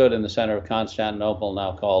 once stood in the center of Constantinople,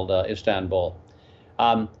 now called Istanbul.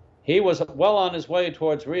 He was well on his way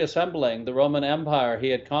towards reassembling the Roman Empire. He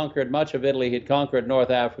had conquered much of Italy. He had conquered North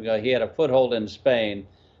Africa. He had a foothold in Spain.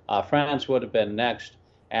 France would have been next.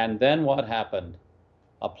 And then what happened?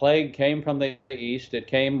 A plague came from the east. It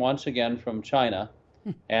came once again from China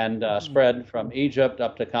and spread from Egypt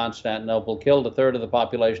up to Constantinople, killed a third of the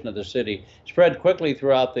population of the city, spread quickly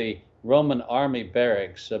throughout the Roman army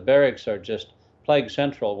barracks. Barracks are just plague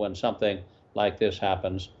central when something like this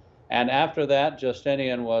happens. And after that,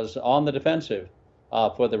 Justinian was on the defensive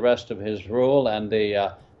for the rest of his rule, and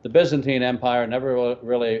the Byzantine Empire never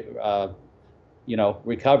really,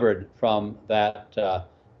 recovered from that,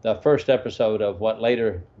 the first episode of what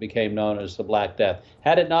later became known as the Black Death.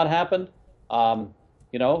 Had it not happened, the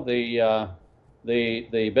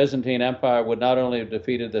Byzantine Empire would not only have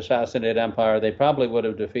defeated the Sassanid Empire, they probably would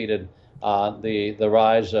have defeated the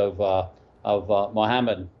rise of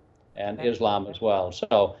Mohammed and Islam as well.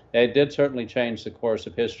 So they did certainly change the course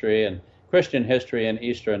of history and Christian history in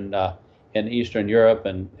Eastern Europe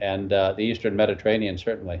and the Eastern Mediterranean,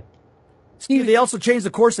 certainly. Steve, they also changed the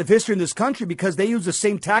course of history in this country because they used the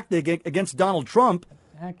same tactic against Donald Trump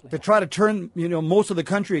to try to turn most of the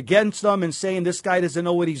country against them and saying this guy doesn't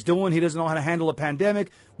know what he's doing. He doesn't know how to handle a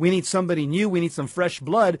pandemic. We need somebody new. We need some fresh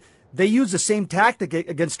blood. They used the same tactic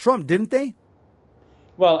against Trump, didn't they?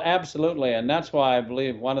 Well, absolutely. And that's why I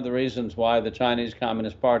believe one of the reasons why the Chinese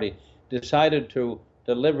Communist Party decided to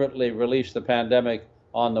deliberately release the pandemic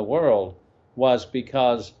on the world was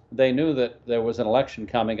because they knew that there was an election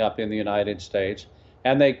coming up in the United States,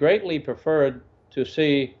 and they greatly preferred to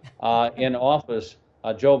see in office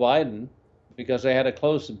Joe Biden because they had a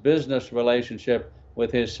close business relationship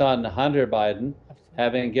with his son, Hunter Biden,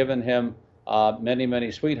 having given him many,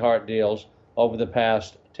 many sweetheart deals over the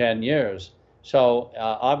past 10 years. So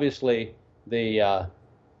obviously,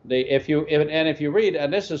 if you read,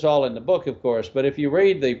 and this is all in the book, of course, but if you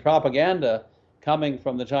read the propaganda coming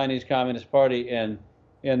from the Chinese Communist Party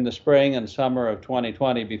in the spring and summer of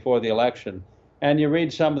 2020 before the election, and you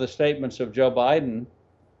read some of the statements of Joe Biden,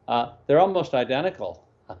 they're almost identical.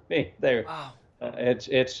 I mean, wow.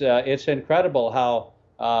 It's incredible how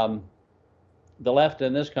the left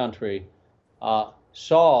in this country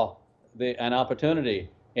saw an opportunity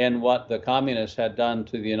in what the communists had done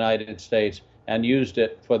to the United States and used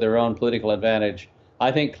it for their own political advantage.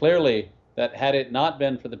 I think clearly that had it not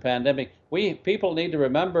been for the pandemic, people need to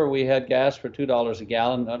remember we had gas for $2 a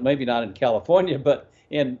gallon, maybe not in California, but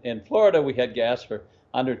in Florida we had gas for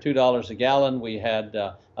under $2 a gallon. We had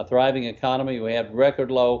a thriving economy. We had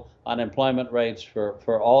record low unemployment rates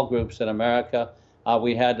for all groups in America.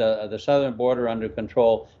 We had the southern border under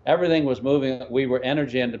control. Everything was moving. We were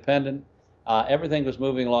energy independent. Everything was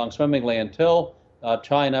moving along swimmingly until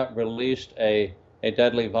China released a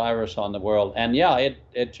deadly virus on the world. And yeah,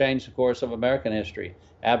 it changed the course of American history.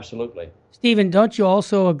 Absolutely. Stephen, don't you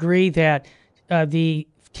also agree that the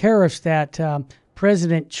tariffs that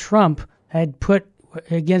President Trump had put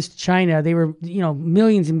against China, they were,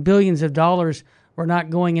 millions and billions of dollars were not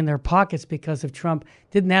going in their pockets because of Trump.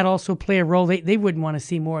 Didn't that also play a role? They wouldn't want to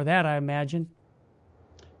see more of that, I imagine.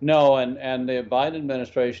 No, and the Biden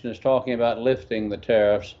administration is talking about lifting the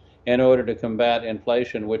tariffs in order to combat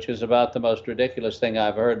inflation, which is about the most ridiculous thing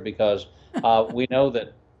I've heard because we know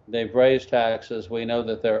that they've raised taxes. We know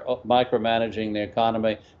that they're micromanaging the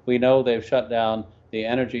economy. We know they've shut down the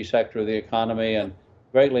energy sector of the economy and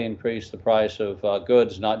greatly increased the price of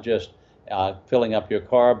goods, not just filling up your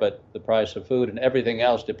car, but the price of food and everything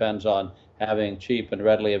else depends on having cheap and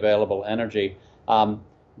readily available energy. What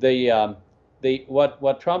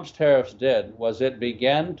Trump's tariffs did was it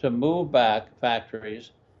began to move back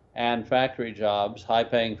factories and factory jobs,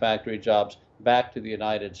 high-paying factory jobs, back to the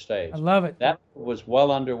United States. I love it. That was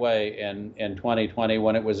well underway in 2020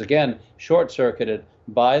 when it was again short-circuited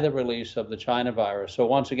by the release of the China virus. So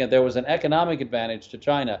once again, there was an economic advantage to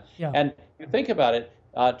China. Yeah. And you think about it,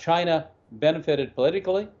 China benefited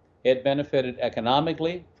politically, it benefited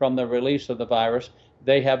economically from the release of the virus.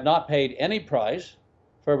 They have not paid any price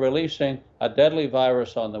for releasing a deadly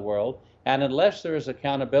virus on the world. And unless there is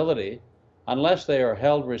accountability, unless they are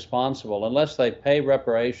held responsible, unless they pay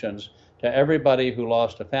reparations to everybody who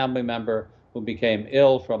lost a family member, who became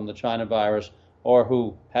ill from the China virus, or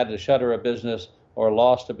who had to shutter a business or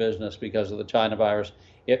lost a business because of the China virus,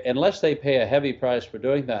 unless they pay a heavy price for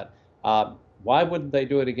doing that, why wouldn't they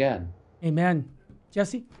do it again? Amen.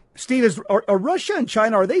 Jesse? Steve, are Russia and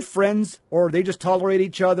China, are they friends, or they just tolerate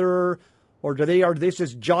each other, or are they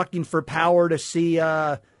just jockeying for power to see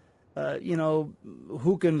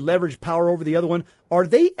who can leverage power over the other one? Are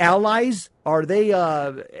they allies? Are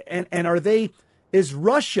they is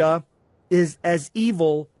Russia is as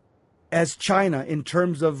evil as China in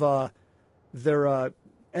terms of their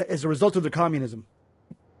as a result of their communism?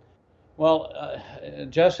 Well,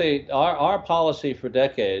 Jesse, our policy for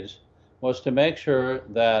decades was to make sure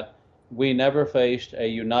that we never faced a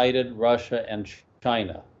united Russia and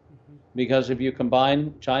China. Because if you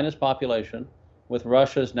combine China's population with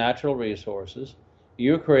Russia's natural resources,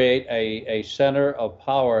 you create a center of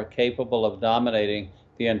power capable of dominating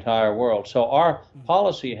the entire world. So our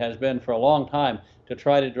policy has been for a long time to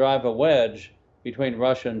try to drive a wedge between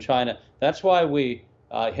Russia and China. That's why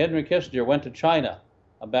Henry Kissinger went to China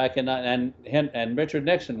back in, and Richard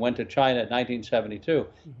Nixon went to China in 1972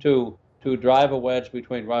 to drive a wedge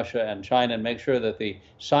between Russia and China and make sure that the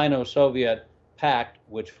Sino-Soviet pact,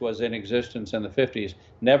 which was in existence in the 50s,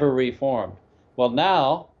 never reformed. Well,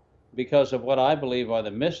 now, because of what I believe are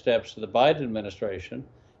the missteps of the Biden administration,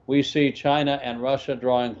 We see China and Russia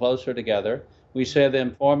drawing closer together. We see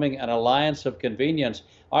them forming an alliance of convenience.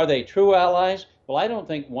 Are they true allies? Well, I don't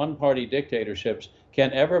think one-party dictatorships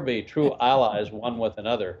can ever be true allies one with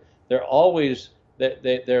another. They're always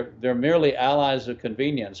they're merely allies of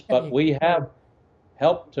convenience. But we have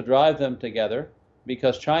helped to drive them together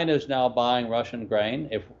because China is now buying Russian grain.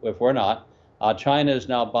 If we're not, China is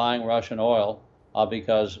now buying Russian oil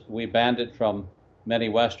because we banned it from many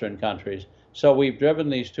Western countries. So we've driven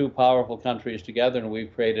these two powerful countries together, and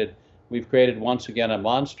we've created once again a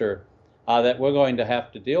monster that we're going to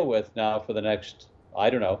have to deal with now for the next,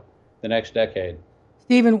 the next decade.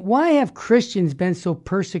 Stephen, why have Christians been so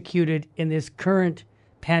persecuted in this current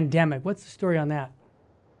pandemic? What's the story on that?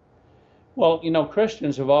 Well,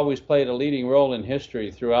 Christians have always played a leading role in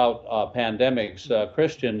history throughout pandemics.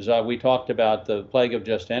 Christians, we talked about the plague of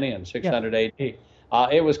Justinian, 600 AD.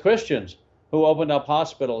 It was Christians who opened up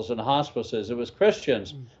hospitals and hospices. It was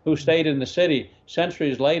Christians who stayed in the city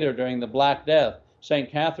centuries later during the Black Death.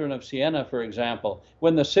 St. Catherine of Siena, for example,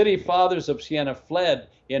 when the city fathers of Siena fled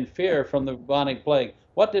in fear from the bubonic plague,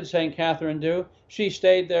 what did St. Catherine do? She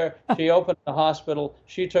stayed there, she opened the hospital,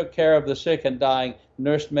 she took care of the sick and dying,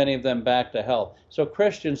 nursed many of them back to health. So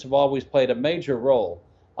Christians have always played a major role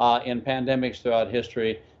in pandemics throughout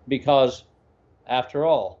history because, after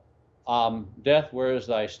all, death, where is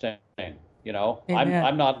thy sting?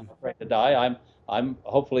 I'm not afraid to die. I'm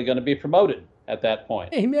hopefully going to be promoted at that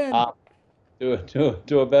point. Amen.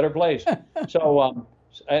 To a better place. So,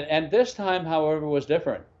 and this time, however, was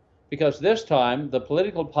different because this time the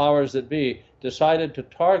political powers that be decided to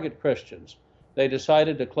target Christians. They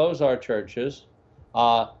decided to close our churches,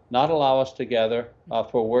 not allow us to gather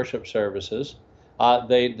for worship services. I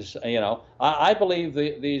believe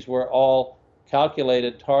these were all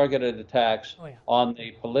calculated, targeted attacks on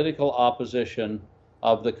the political opposition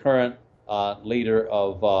of the current leader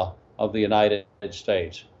of the United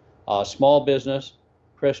States. Small business,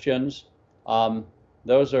 Christians,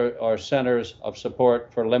 those are centers of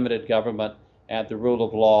support for limited government and the rule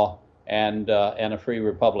of law and a free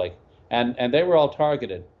republic. And they were all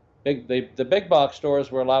targeted. The big box stores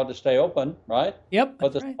were allowed to stay open, right? Yep.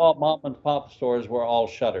 But the small mom and pop stores were all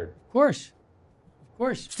shuttered. Of course.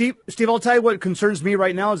 Steve, I'll tell you what concerns me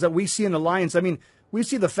right now is that we see an alliance. I mean, we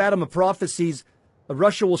see the Fatima prophecies.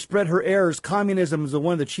 Russia will spread her errors. Communism is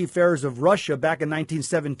one of the chief errors of Russia back in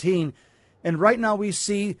 1917. And right now we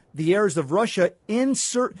see the errors of Russia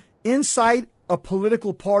inside a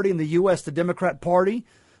political party in the U.S., the Democrat Party.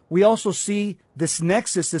 We also see this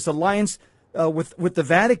nexus, this alliance with the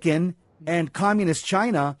Vatican and communist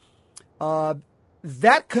China.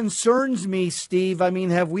 That concerns me, Steve. I mean,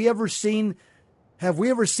 have we ever seen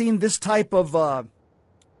this type of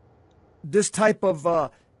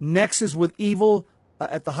nexus with evil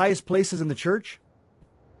at the highest places in the church?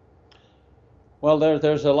 Well,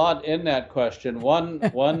 there's a lot in that question. One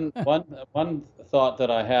thought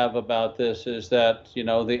that I have about this is that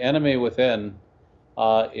the enemy within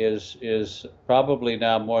is probably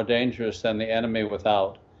now more dangerous than the enemy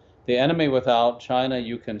without. The enemy without, China,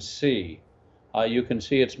 you can see. You can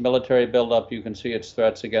see its military buildup. You can see its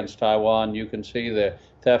threats against Taiwan. You can see the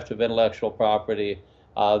theft of intellectual property,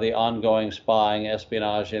 the ongoing spying,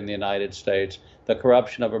 espionage in the United States, the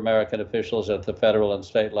corruption of American officials at the federal and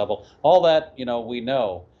state level. All that, we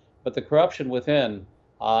know. But the corruption within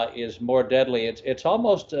is more deadly. It's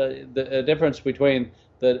almost a difference between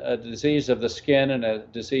a disease of the skin and a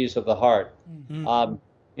disease of the heart.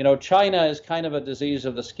 Mm-hmm. China is kind of a disease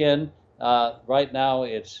of the skin. Right now,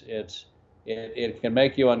 it can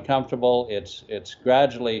make you uncomfortable. It's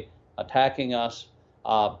gradually attacking us.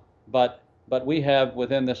 But we have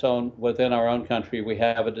within our own country, we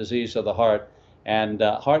have a disease of the heart, and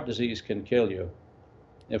heart disease can kill you.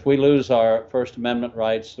 If we lose our First Amendment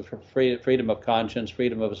rights, the freedom of conscience,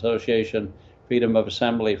 freedom of association, freedom of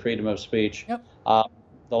assembly, freedom of speech,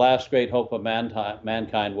 the last great hope of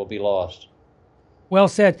mankind will be lost. Well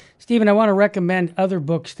said. Stephen, I want to recommend other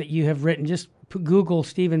books that you have written. Just Google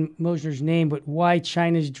Stephen Mosher's name, but Why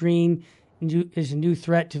China's Dream is a New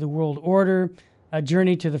Threat to the World Order, A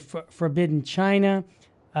Journey to the Forbidden China,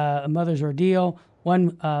 A Mother's Ordeal,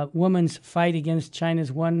 One Woman's Fight Against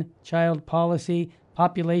China's One-Child Policy,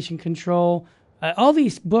 Population Control. All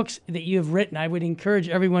these books that you have written, I would encourage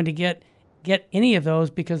everyone to get any of those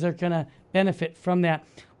because they're going to benefit from that.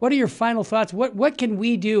 What are your final thoughts? What can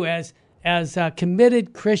we do as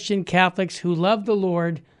committed Christian Catholics who love the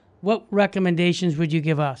Lord? What recommendations would you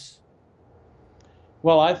give us?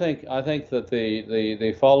 Well, I think that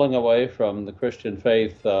the falling away from the Christian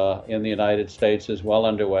faith in the United States is well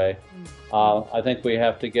underway. I think we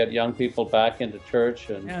have to get young people back into church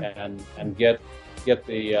and get get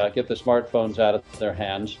the smartphones out of their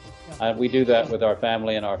hands. We do that with our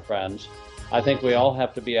family and our friends. I think we all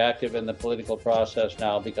have to be active in the political process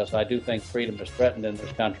now, because I do think freedom is threatened in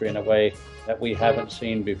this country in a way that we haven't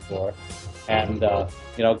seen before. And,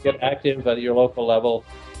 get active at your local level,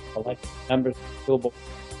 elect members of the school board.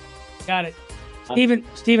 Got it.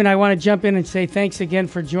 Stephen, I want to jump in and say thanks again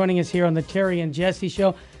for joining us here on the Terry and Jesse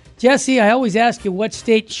Show. Jesse, I always ask you, what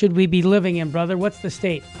state should we be living in, brother? What's the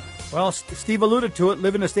state? Well, Steve alluded to it.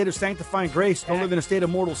 Live in a state of sanctifying grace. Don't live in a state of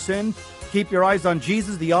mortal sin. Keep your eyes on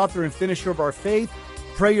Jesus, the author and finisher of our faith.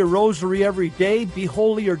 Pray your rosary every day. Be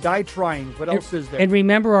holy or die trying. What else is there? And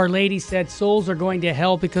remember, Our Lady said souls are going to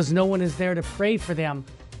hell because no one is there to pray for them.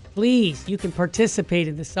 Please, you can participate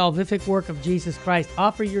in the salvific work of Jesus Christ.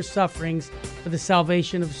 Offer your sufferings for the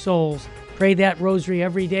salvation of souls. Pray that rosary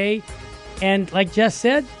every day. And like Jess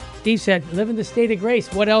said, Steve said, live in the state of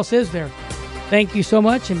grace. What else is there? Thank you so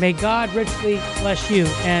much, and may God richly bless you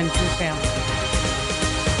and your family.